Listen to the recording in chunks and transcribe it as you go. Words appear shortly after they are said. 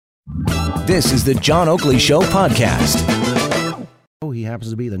This is the John Oakley Show podcast. He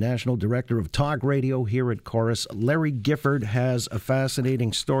happens to be the National Director of Talk Radio here at CORUS. Larry Gifford has a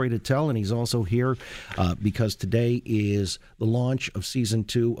fascinating story to tell, and he's also here because today is the launch of Season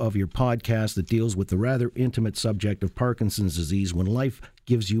 2 of your podcast that deals with the rather intimate subject of Parkinson's disease, when life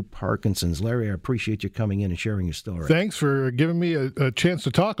gives you Parkinson's. Larry, I appreciate you coming in and sharing your story. Thanks for giving me a chance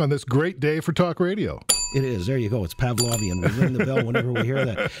to talk on this great day for Talk Radio. It is. There you go. It's Pavlovian. We ring the bell whenever we hear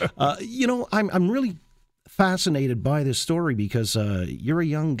that. I'm really fascinated by this story because you're a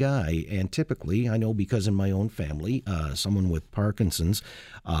young guy, and typically, I know because in my own family, someone with Parkinson's,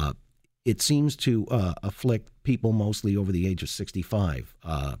 it seems to afflict people mostly over the age of 65.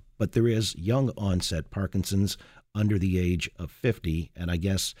 But there is young onset Parkinson's under the age of 50, and I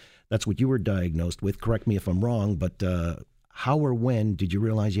guess that's what you were diagnosed with. Correct me if I'm wrong, but how or when did you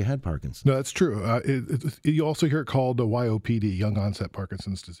realize you had Parkinson's? No, that's true. You also hear it called YOPD, young onset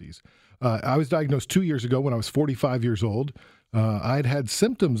Parkinson's disease. I was diagnosed 2 years ago when I was 45 years old. I'd had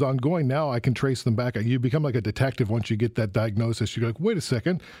symptoms ongoing. Now I can trace them back. You become like a detective once you get that diagnosis. You go, wait a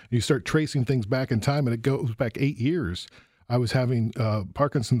second. You start tracing things back in time, and it goes back 8 years. I was having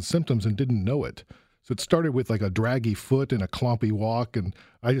Parkinson's symptoms and didn't know it. So it started with like a draggy foot and a clumpy walk, and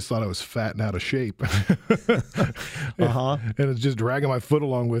I just thought I was fat and out of shape. And it's just dragging my foot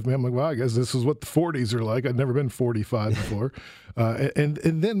along with me. I'm like, well, I guess this is what the 40s are like. I'd never been 45 before. And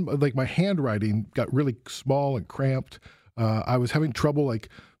then like my handwriting got really small and cramped. I was having trouble like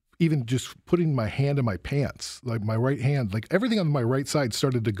even just putting my hand in my pants, like my right hand, like everything on my right side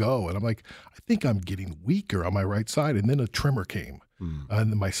started to go. And I'm like, I think I'm getting weaker on my right side. And then a tremor came.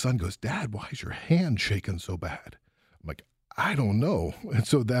 And then my son goes, Dad, why is your hand shaking so bad? I'm like, I don't know. And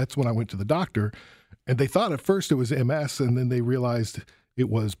so that's when I went to the doctor, and they thought at first it was MS, and then they realized it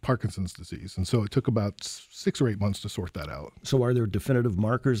was Parkinson's disease. And so it took about 6 or 8 months to sort that out. So are there definitive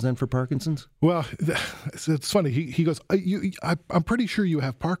markers then for Parkinson's? Well, it's funny. He goes, I'm pretty sure you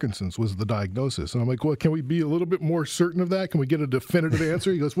have Parkinson's was the diagnosis. And I'm like, well, can we be a little bit more certain of that? Can we get a definitive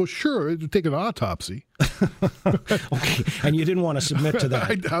answer? He goes, well, sure. It would take an autopsy. Okay. And you didn't want to submit to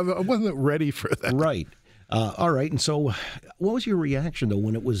that. I wasn't ready for that. Right. All right. And so what was your reaction, though,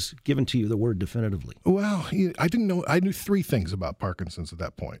 when it was given to you, the word definitively? Well, I didn't know. I knew 3 things about Parkinson's at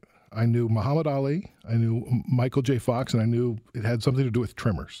that point. I knew Muhammad Ali, I knew Michael J. Fox, and I knew it had something to do with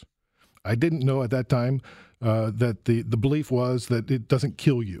tremors. I didn't know at that time that the belief was that it doesn't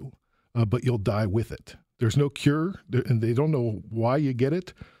kill you, but you'll die with it. There's no cure, and they don't know why you get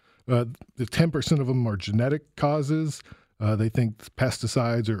it. The 10% of them are genetic causes. They think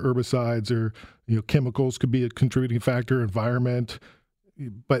pesticides or herbicides or chemicals could be a contributing factor, environment,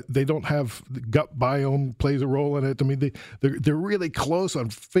 but they don't have the gut biome plays a role in it. I mean, they're really close on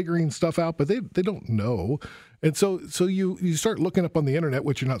figuring stuff out, but they don't know. And so you start looking up on the internet,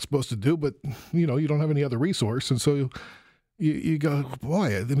 which you're not supposed to do, but you don't have any other resource, and so you go,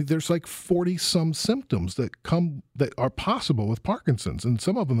 boy, I mean, there's like 40 some symptoms that are possible with Parkinson's, and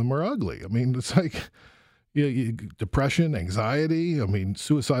some of them are ugly. I mean, it's like depression, anxiety, I mean,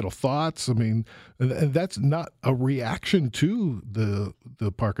 suicidal thoughts. I mean, and that's not a reaction to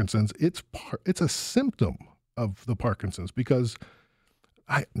the Parkinson's. It's a symptom of the Parkinson's, because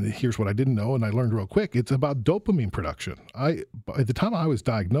here's what I didn't know, and I learned real quick. It's about dopamine production. By the time I was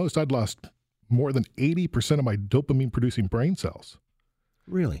diagnosed, I'd lost more than 80% of my dopamine-producing brain cells.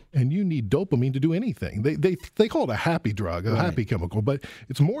 Really? And you need dopamine to do anything. They call it a happy drug, a happy chemical, but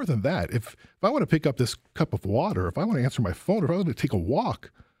it's more than that. If I want to pick up this cup of water, if I want to answer my phone, if I want to take a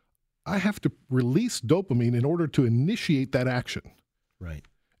walk, I have to release dopamine in order to initiate that action. Right.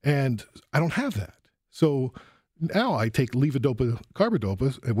 And I don't have that. So now I take levodopa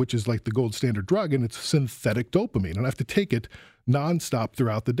carbidopa, which is like the gold standard drug, and it's synthetic dopamine, and I have to take it nonstop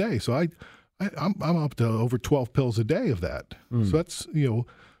throughout the day. So I'm up to over 12 pills a day of that. So that's,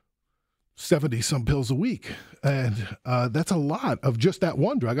 70 some pills a week. And that's a lot of just that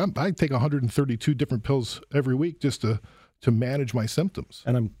one drug. I take 132 different pills every week just to manage my symptoms.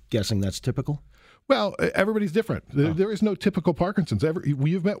 And I'm guessing that's typical? Well, everybody's different. There is no typical Parkinson's.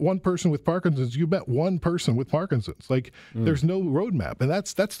 You've met one person with Parkinson's. You've met one person with Parkinson's. There's no roadmap. And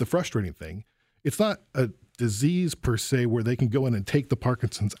that's the frustrating thing. It's not a disease per se where they can go in and take the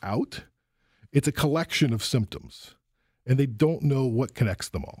Parkinson's out. It's a collection of symptoms, and they don't know what connects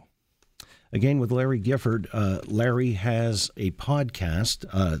them all. Again, with Larry Gifford, Larry has a podcast.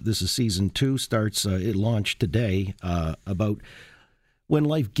 This is season 2, it launched today, about when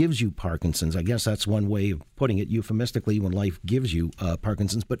life gives you Parkinson's. I guess that's one way of putting it euphemistically, when life gives you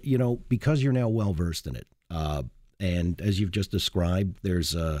Parkinson's. But, because you're now well-versed in it, and as you've just described,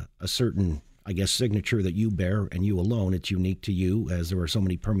 there's a certain I guess, signature that you bear and you alone. It's unique to you, as there are so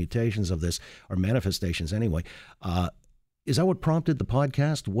many permutations of this, or manifestations anyway. Is that what prompted the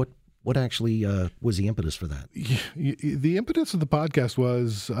podcast? What actually was the impetus for that? The impetus of the podcast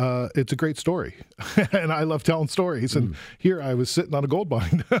was it's a great story, and I love telling stories. And here I was sitting on a gold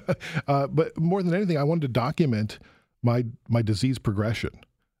mine, but more than anything, I wanted to document my disease progression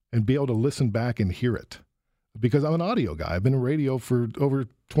and be able to listen back and hear it, because I'm an audio guy. I've been in radio for over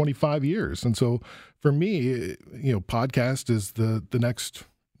 25 years, and so for me, podcast is the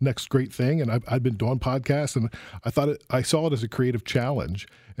next great thing. And I've been doing podcasts, and I saw it as a creative challenge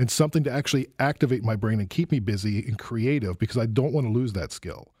and something to actually activate my brain and keep me busy and creative, because I don't want to lose that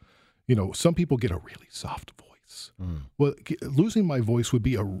skill. Some people get a really soft voice. Well, losing my voice would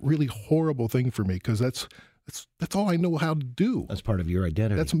be a really horrible thing for me, because that's all I know how to do. That's part of your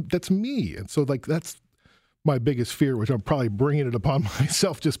identity. That's me. And so that's my biggest fear, which I'm probably bringing it upon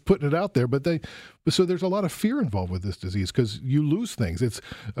myself, just putting it out there. So there's a lot of fear involved with this disease, because you lose things. It's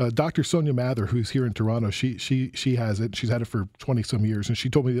Dr. Sonia Mather, who's here in Toronto. She has it. She's had it for 20 some years, and she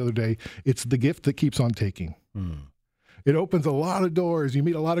told me the other day, it's the gift that keeps on taking. It opens a lot of doors. You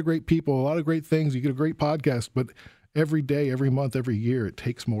meet a lot of great people, a lot of great things. You get a great podcast, but every day, every month, every year, it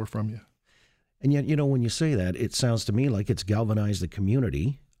takes more from you. And yet, when you say that, it sounds to me like it's galvanized the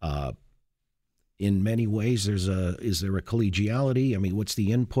community. In many ways, is there a collegiality? I mean, what's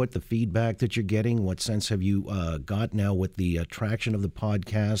the input, the feedback that you're getting? What sense have you got now with the traction of the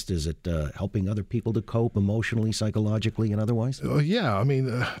podcast? Is it helping other people to cope emotionally, psychologically, and otherwise? Yeah. I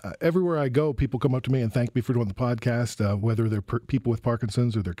mean, everywhere I go, people come up to me and thank me for doing the podcast, whether they're people with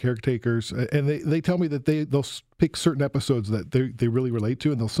Parkinson's or they're caretakers. And they tell me that they'll pick certain episodes that they really relate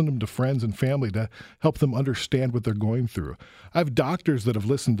to, and they'll send them to friends and family to help them understand what they're going through. I have doctors that have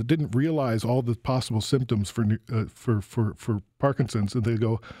listened that didn't realize all the possible symptoms for Parkinson's, and they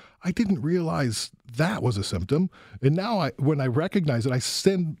go, I didn't realize that was a symptom. And now when I recognize it, I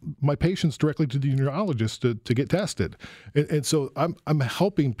send my patients directly to the neurologist to get tested. And so I'm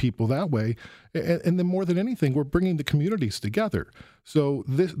helping people that way. And then more than anything, we're bringing the communities together. So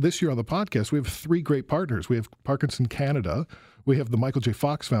this year on the podcast, we have 3 great partners. We have Parkinson Canada, we have the Michael J.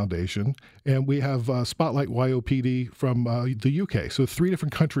 Fox Foundation, and we have Spotlight YOPD from the UK. So 3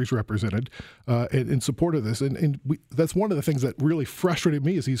 different countries represented in support of this. And that's one of the things that really frustrated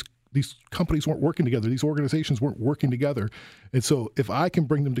me, is these companies weren't working together. These organizations weren't working together. And so if I can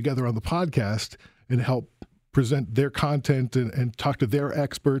bring them together on the podcast and help present their content and talk to their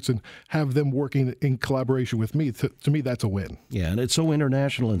experts and have them working in collaboration with me, to me, that's a win. Yeah, and it's so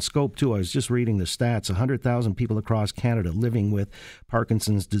international in scope, too. I was just reading the stats. 100,000 people across Canada living with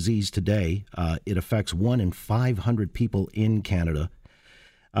Parkinson's disease today. It affects 1 in 500 people in Canada.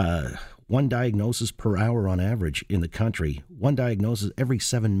 1 diagnosis per hour on average in the country. 1 diagnosis every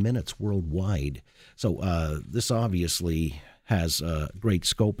 7 minutes worldwide. So this obviously has great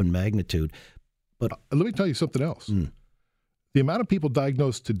scope and magnitude. But let me tell you something else. The amount of people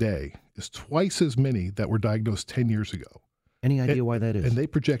diagnosed today is twice as many that were diagnosed 10 years ago. Any idea why that is? And they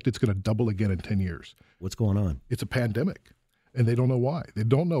project it's going to double again in 10 years. What's going on? It's a pandemic, and they don't know why. They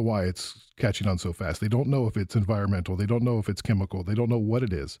don't know why it's catching on so fast. They don't know if it's environmental. They don't know if it's chemical. They don't know what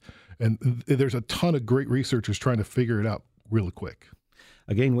it is. And there's a ton of great researchers trying to figure it out real quick.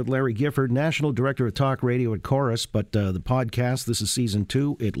 Again, with Larry Gifford, National Director of Talk Radio at CORUS, but the podcast, this is Season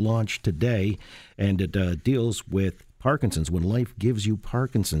 2. It launched today, and it deals with Parkinson's, when life gives you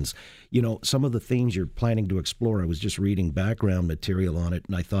Parkinson's. Some of the themes you're planning to explore, I was just reading background material on it,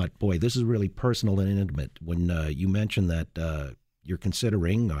 and I thought, boy, this is really personal and intimate. When you mentioned that you're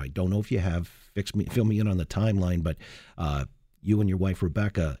considering, I don't know if you have, fill me in on the timeline, but you and your wife,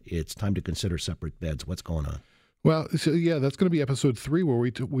 Rebecca, it's time to consider separate beds. What's going on? Well, so yeah, that's going to be episode 3, where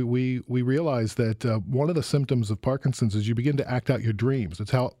we realize that one of the symptoms of Parkinson's is you begin to act out your dreams.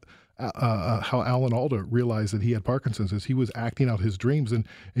 It's how Alan Alda realized that he had Parkinson's, is he was acting out his dreams, and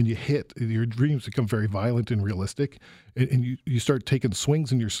your dreams become very violent and realistic, and you start taking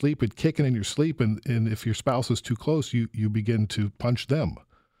swings in your sleep and kicking in your sleep, and if your spouse is too close, you begin to punch them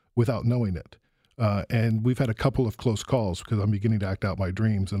without knowing it. And we've had a couple of close calls because I'm beginning to act out my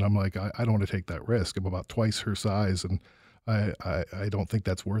dreams, and I'm like, I don't want to take that risk. I'm about twice her size, and I don't think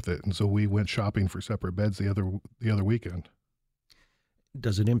that's worth it. And so we went shopping for separate beds the other weekend.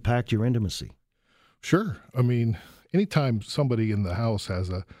 Does it impact your intimacy? Sure. I mean, anytime somebody in the house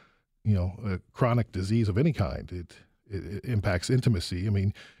has a chronic disease of any kind, it impacts intimacy. I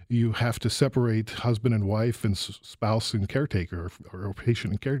mean, you have to separate husband and wife and spouse and caretaker, or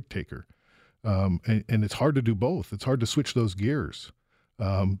patient and caretaker. And it's hard to do both. It's hard to switch those gears.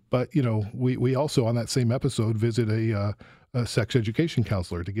 But we also, on that same episode, visit a a sex education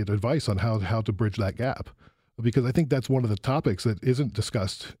counselor to get advice on how to bridge that gap. Because I think that's one of the topics that isn't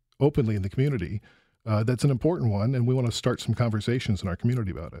discussed openly in the community. That's an important one, and we want to start some conversations in our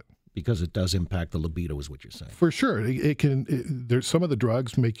community about it. Because it does impact the libido, is what you're saying. For sure. There's some of the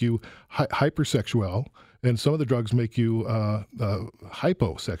drugs make you hypersexual, and some of the drugs make you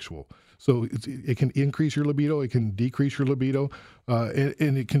hyposexual. So it can increase your libido, it can decrease your libido,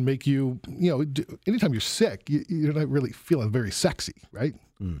 and it can make you, anytime you're sick, you're not really feeling very sexy, right?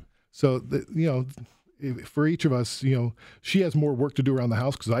 Mm. So, for each of us, she has more work to do around the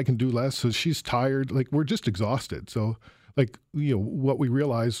house because I can do less. So she's tired. Like, we're just exhausted. So, what we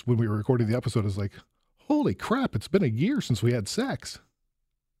realized when we were recording the episode is like, holy crap, it's been a year since we had sex.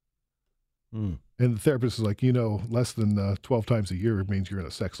 Mm. And the therapist is like, less than 12 times a year means you're in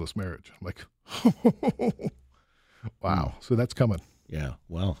a sexless marriage. I'm like, wow. So that's coming. Yeah.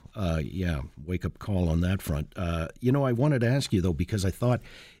 Well, wake up call on that front. I wanted to ask you, though, because I thought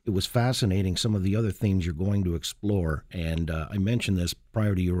it was fascinating, some of the other themes you're going to explore. And I mentioned this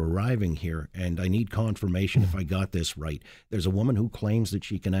prior to your arriving here, and I need confirmation if I got this right. There's a woman who claims that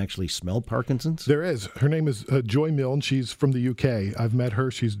she can actually smell Parkinson's? There is. Her name is Joy Milne. She's from the UK. I've met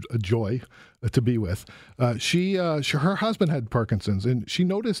her. She's a joy to be with. Her husband had Parkinson's, and she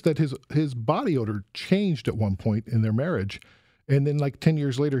noticed that his body odor changed at one point in their marriage. And then 10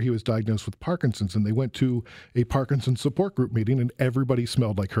 years later, he was diagnosed with Parkinson's, and they went to a Parkinson's support group meeting, and everybody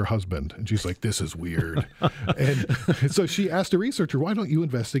smelled like her husband. And she's like, this is weird. And so she asked a researcher, why don't you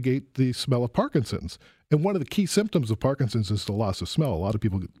investigate the smell of Parkinson's? And one of the key symptoms of Parkinson's is the loss of smell. A lot of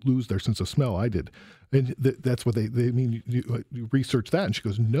people lose their sense of smell. I did. And that's what they mean. You research that. And she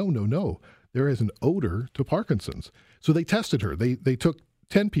goes, no. There is an odor to Parkinson's. So they tested her. They took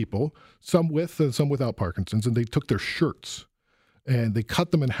 10 people, some with and some without Parkinson's, and they took their shirts. And they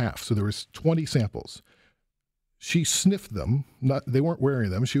cut them in half. So there was 20 samples. She sniffed them. They weren't wearing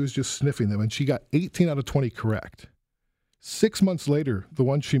them. She was just sniffing them. And she got 18 out of 20 correct. 6 months later, the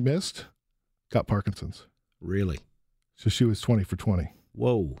one she missed got Parkinson's. Really? So she was 20 for 20.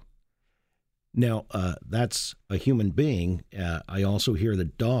 Whoa. Now, that's a human being. I also hear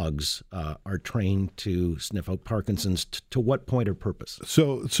that dogs are trained to sniff out Parkinson's. To what point or purpose?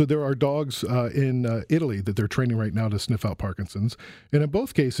 So there are dogs in Italy that they're training right now to sniff out Parkinson's. And in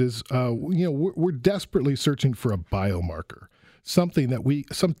both cases, we're desperately searching for a biomarker, something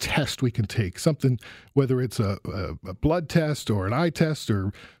some test we can take, something, whether it's a blood test or an eye test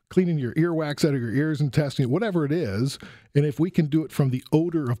or cleaning your earwax out of your ears and testing it, whatever it is. And if we can do it from the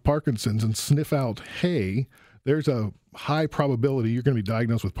odor of Parkinson's and sniff out, hey, there's a high probability you're going to be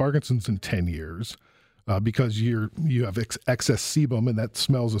diagnosed with Parkinson's in 10 years because you have excess sebum and that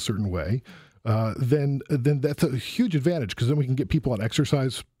smells a certain way, then that's a huge advantage because then we can get people on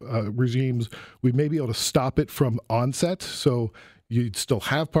exercise regimes. We may be able to stop it from onset. So you'd still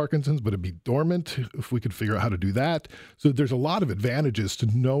have Parkinson's, but it'd be dormant if we could figure out how to do that. So there's a lot of advantages to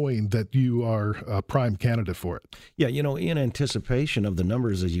knowing that you are a prime candidate for it. Yeah, in anticipation of the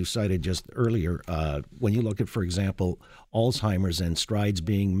numbers, as you cited just earlier, when you look at, for example, Alzheimer's and strides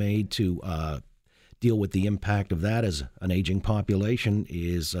being made to deal with the impact of that as an aging population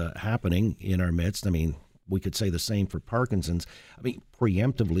is happening in our midst. I mean, we could say the same for Parkinson's. I mean,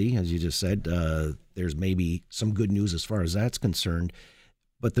 preemptively, as you just said, there's maybe some good news as far as that's concerned,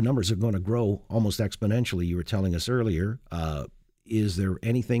 but the numbers are going to grow almost exponentially. You were telling us earlier. Is there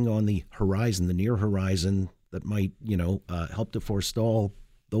anything on the horizon, the near horizon, that might, help to forestall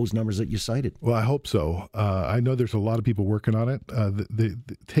those numbers that you cited? Well, I hope so. I know there's a lot of people working on it.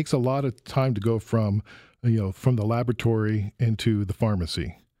 It takes a lot of time to go from the laboratory into the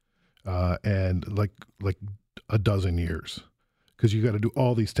pharmacy. And like a dozen years, because you got to do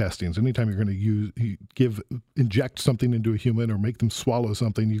all these testings. Anytime you're going to inject something into a human or make them swallow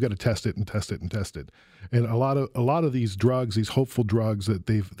something, you got to test it and test it and test it. And a lot of these drugs, these hopeful drugs that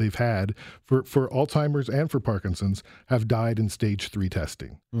they've had for Alzheimer's and for Parkinson's, have died in stage 3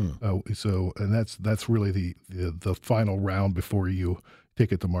 testing. And that's really the final round before you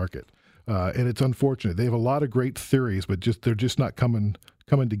take it to market. And it's unfortunate. They have a lot of great theories, but they're just not coming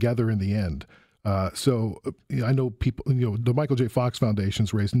together in the end. So I know people, the Michael J. Fox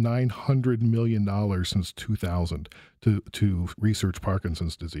Foundation's raised $900 million since 2000 to research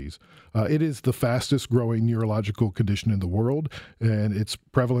Parkinson's disease. It is the fastest growing neurological condition in the world, and its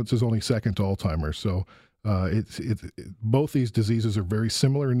prevalence is only second to Alzheimer's. So both these diseases are very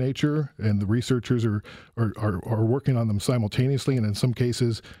similar in nature, and the researchers are working on them simultaneously, and in some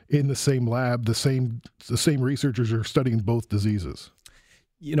cases in the same lab, the same researchers are studying both diseases.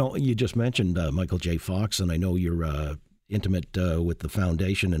 You just mentioned Michael J. Fox, and I know you're intimate with the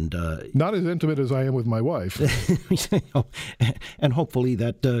foundation, and not as intimate as I am with my wife. And hopefully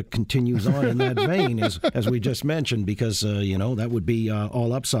that continues on in that vein, as we just mentioned, because that would be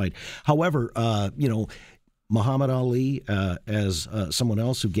all upside. However, Muhammad Ali, as someone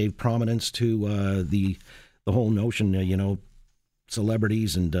else who gave prominence to the whole notion,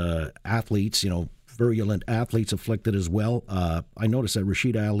 celebrities and athletes, virulent athletes afflicted as well. I noticed that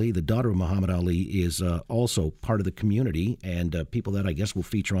Rashida Ali, the daughter of Muhammad Ali, is also part of the community, and people that I guess will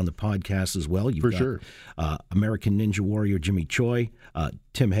feature on the podcast as well. You've got, sure. American Ninja Warrior Jimmy Choi,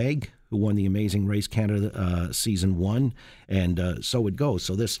 Tim Hague, who won the Amazing Race Canada Season 1, and so it goes.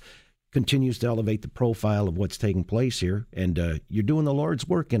 So this continues to elevate the profile of what's taking place here, and you're doing the Lord's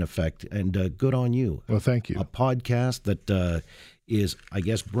work, in effect, and good on you. Well, thank you. A podcast that is, I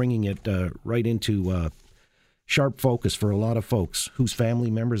guess, bringing it right into sharp focus for a lot of folks whose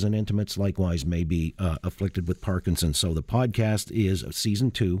family members and intimates likewise may be afflicted with Parkinson. So the podcast is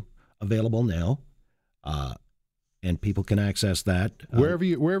Season 2, available now, and people can access that wherever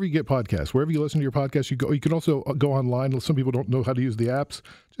you get podcasts, wherever you listen to your podcast. You can also go online. Some people don't know how to use the apps.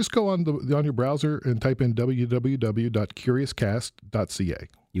 Just go on your browser and type in www.curiouscast.ca.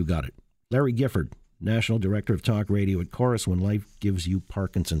 You got it. Larry Gifford, National Director of Talk Radio at CORUS, When Life Gives You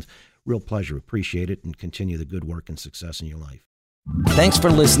Parkinson's. Real pleasure. Appreciate it, and continue the good work and success in your life. Thanks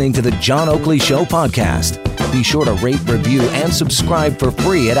for listening to the John Oakley Show podcast. Be sure to rate, review, and subscribe for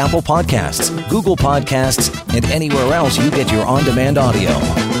free at Apple Podcasts, Google Podcasts, and anywhere else you get your on-demand audio.